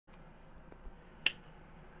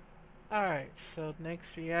Alright, so next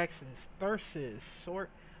reaction is Thyrsis, short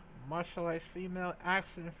martial arts female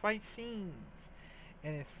action fight scenes.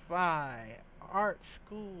 And it's 5, Art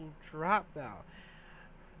School Dropout.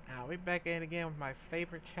 Now we're back in again with my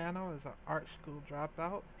favorite channel is Art School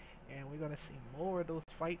Dropout. And we're gonna see more of those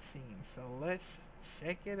fight scenes. So let's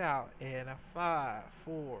check it out in a 5,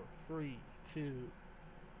 4, 3, 2.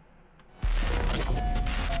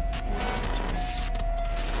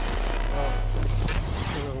 Oh,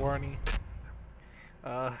 warning.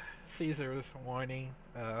 Caesar's warning.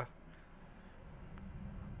 What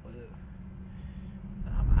is it?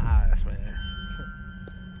 Oh, my eyes, man.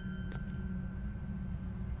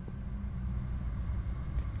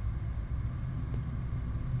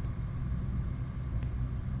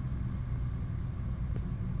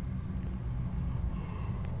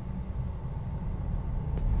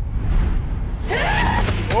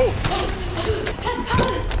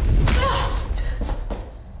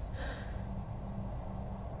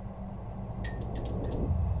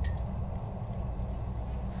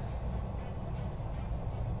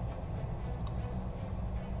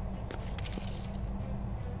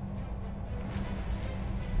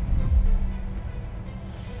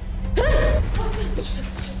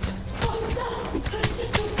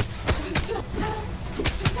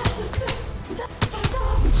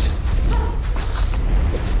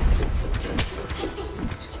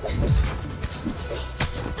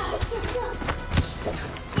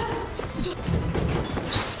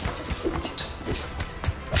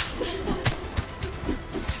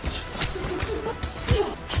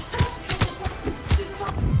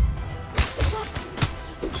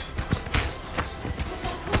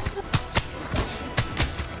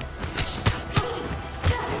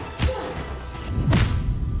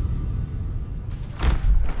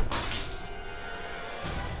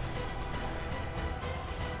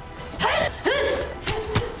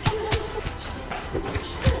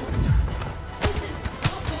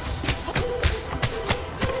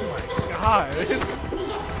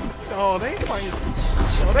 Oh, they fight.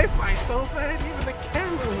 Oh, they fight so fast. Even the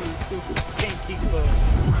camera can't keep up.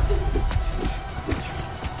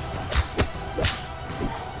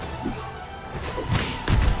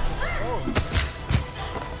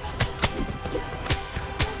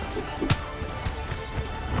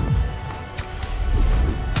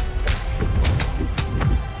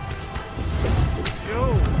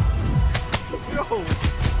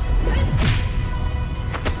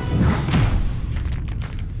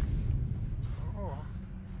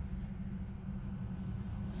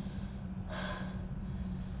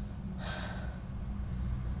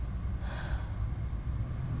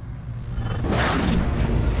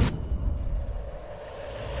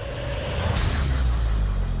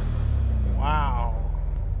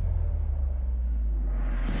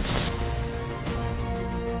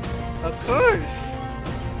 Of course!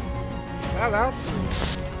 Shout out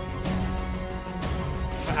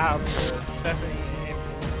to Stephanie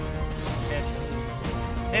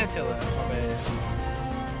Angela, my bad.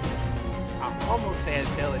 I almost said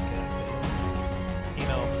Angelica, but, you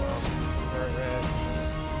know, from her red.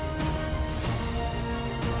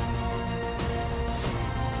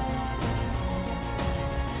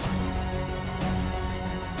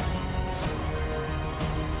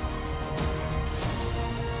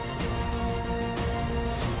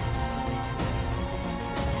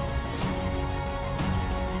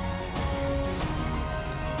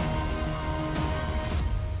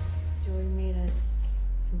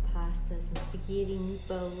 Spaghetti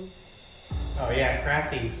meatballs. Oh yeah,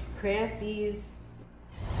 Crafties. Crafties.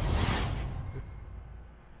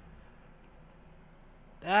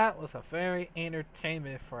 That was a very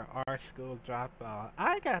entertainment for Art School Dropout.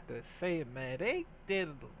 I got to say, man, they did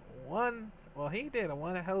he did a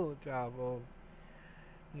one hell of a job of,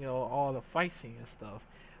 you know, all the fight scene and stuff.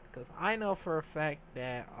 Because I know for a fact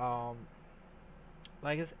that,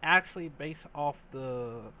 like it's actually based off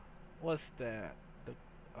what's that?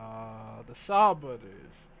 The Saw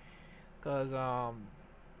brothers, cause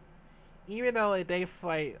even though they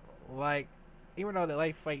fight like, even though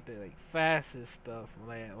they fight the like fastest stuff,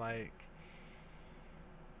 man, like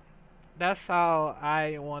that's how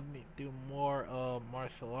I want to do more of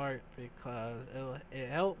martial art because it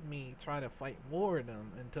helped me try to fight more of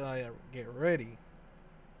them until I get ready.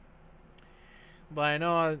 But I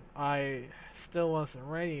know I still wasn't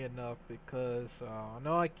ready enough because I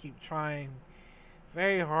know I keep trying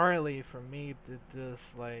very hardly for me to just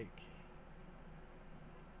like,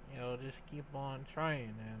 you know, just keep on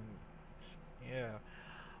trying and yeah.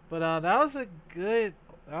 But that was a good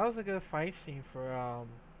fight scene for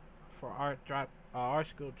Art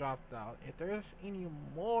School Dropped Out. If there's any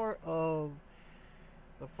more of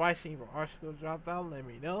the fight scene from Our School dropped out, let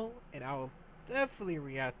me know, and I will definitely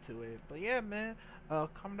react to it. But yeah, man,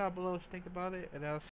 comment down below what you think about it, and I'll